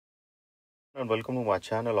And welcome to my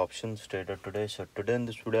channel Options Trader Today. So today in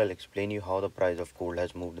this video I'll explain you how the price of gold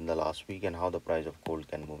has moved in the last week and how the price of gold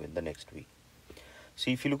can move in the next week.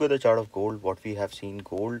 See, if you look at the chart of gold, what we have seen,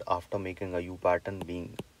 gold after making a U pattern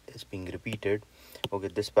is being repeated. Okay,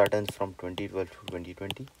 this pattern is from 2012 to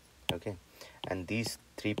 2020. Okay, and these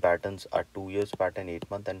three patterns are 2 years pattern,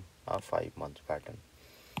 8 month and a 5 months pattern.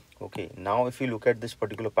 Okay, now if you look at this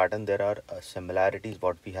particular pattern, there are similarities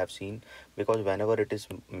what we have seen, because whenever it is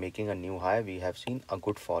making a new high, we have seen a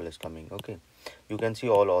good fall is coming. Okay, you can see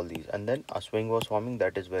all these, and then a swing was forming.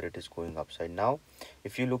 That is where it is going upside. Now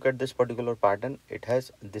if you look at this particular pattern,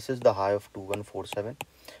 this is the high of 2147.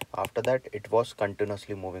 After that it was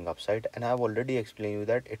continuously moving upside, and I have already explained you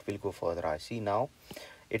that it will go further. I see now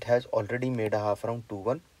it has already made a half around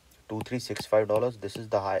 2365 dollars. This is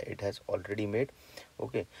the high it has already made.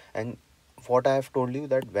 Okay, and what I have told you,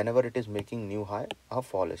 that whenever it is making new high, a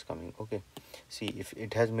fall is coming. Okay, see, if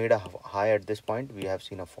it has made a high at this point, we have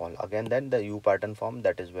seen a fall again, then the U pattern form.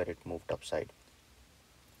 That is where it moved upside.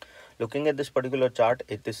 Looking at this particular chart,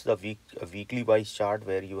 this is a weekly wise chart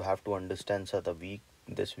where you have to understand. So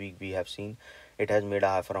this week we have seen it has made a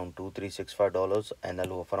high of around $2365 and a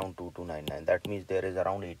low of around 2299. That means there is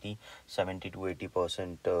around 70 to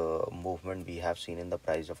 80% movement we have seen in the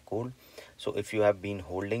price of gold. So if you have been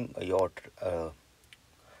holding your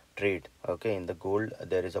trade, okay, in the gold,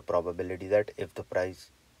 there is a probability that if the price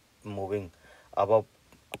moving above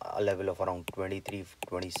a level of around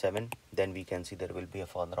 23-27, then we can see there will be a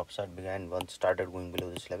further upside behind. Once started going below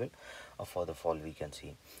this level, a further fall we can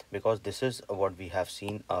see, because this is what we have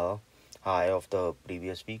seen a high of the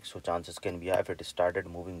previous week. So chances can be high, if it started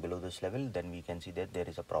moving below this level, then we can see that there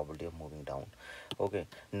is a probability of moving down. Okay,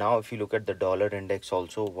 now if you look at the dollar index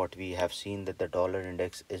also, what we have seen, that the dollar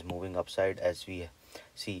index is moving upside. As we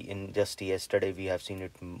see, in just yesterday we have seen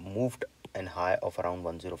it moved and high of around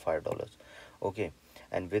 $105. Okay,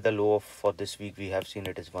 and with a low of, for this week we have seen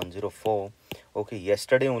it is 104. Okay,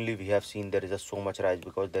 yesterday only we have seen there is a so much rise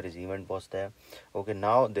because there is event was there. Okay,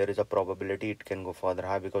 now there is a probability it can go further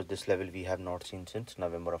high, because this level we have not seen since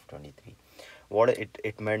November of 23. What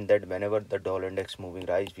it meant, that whenever the dollar index moving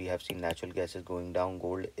rise, we have seen natural gas is going down,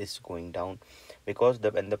 gold is going down, because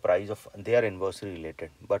when the price of, they are inversely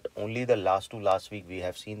related. But only the last week we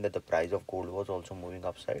have seen that the price of gold was also moving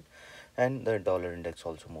upside and the dollar index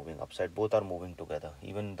also moving upside. Both are moving together,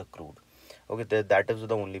 even the crude. Okay, that is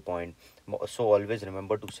the only point. So always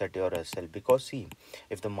remember to set your SL, because see,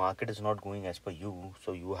 if the market is not going as per you,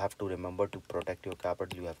 so you have to remember to protect your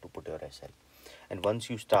capital. You have to put your SL, and once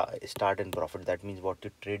you start in profit, that means what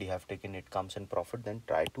you trade you have taken, it comes in profit, then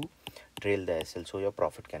try to trail the SL so your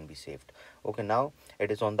profit can be saved. Okay, now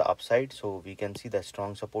it is on the upside, so we can see the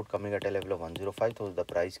strong support coming at a level of 105. So the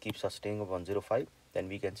price keeps sustaining of 105, then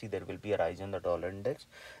we can see there will be a rise in the dollar index.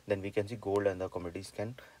 Then we can see gold and the commodities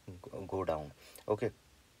can go down. Okay,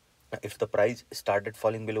 if the price started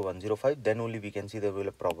falling below 105, then only we can see there will be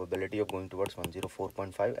a probability of going towards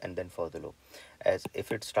 104.5 and then further low. As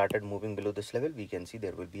if it started moving below this level, we can see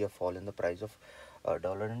there will be a fall in the price of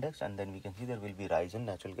dollar index, and then we can see there will be rise in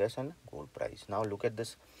natural gas and gold price. Now look at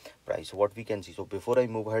this price, what we can see. So before I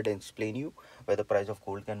move ahead and explain you where the price of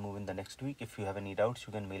gold can move in the next week, if you have any doubts,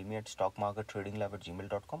 you can mail me at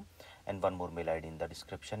stockmarkettradinglab@gmail.com, and one more mail ID in the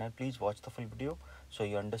description. And please watch the full video so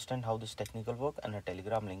you understand how this technical work, and a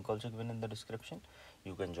telegram link also given in the description.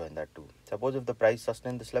 You can join that too. Suppose if the price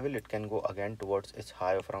sustains this level, it can go again towards its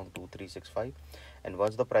high of around 2365, and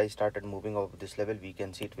once the price started moving over this level, we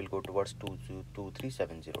can see it will go towards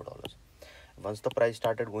 $2370. Once the price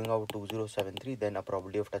started going over 2073, then a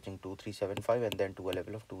probability of touching 2375, and then to a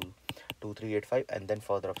level of 2385, and then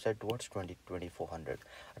further upside towards 2400.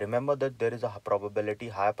 Remember that there is a high probability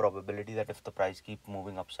that if the price keep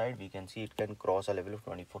moving upside, we can see it can cross a level of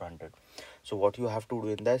 2400. So what you have to do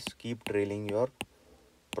in this, keep trailing your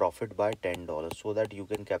profit by $10 so that you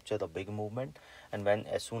can capture the big movement, and when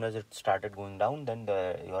as soon as it started going down, then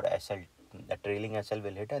your SL, the trailing SL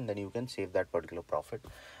will hit, and then you can save that particular profit.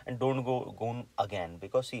 And don't go again,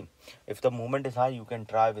 because see, if the movement is high, you can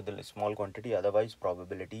try with a small quantity. Otherwise,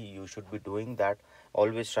 probability you should be doing that,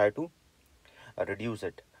 always try to reduce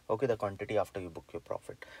it. Okay, the quantity after you book your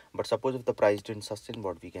profit. But suppose if the price didn't sustain,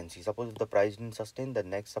 what we can see, suppose if the price didn't sustain, the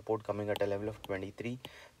next support coming at a level of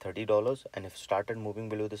 $2330, and if started moving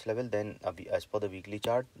below this level, then as per the weekly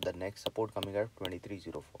chart, the next support coming at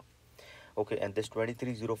 2304. Okay, and this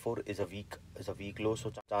 2304 is a weak low,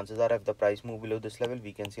 so chances are if the price move below this level,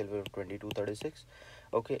 we can see a level of 2236.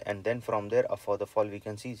 Okay, and then from there a further fall we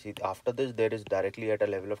can see after this there is directly at a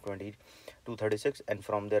level of 2236, and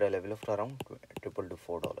from there a level of around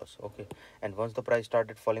 $4. Okay, and once the price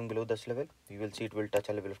started falling below this level, we will see it will touch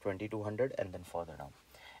a level of 2200 and then further down.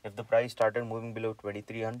 If the price started moving below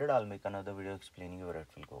 2300, I'll make another video explaining where it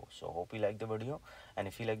will go. So hope you like the video, and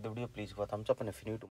if you like the video, please give a thumbs up, and if you're new to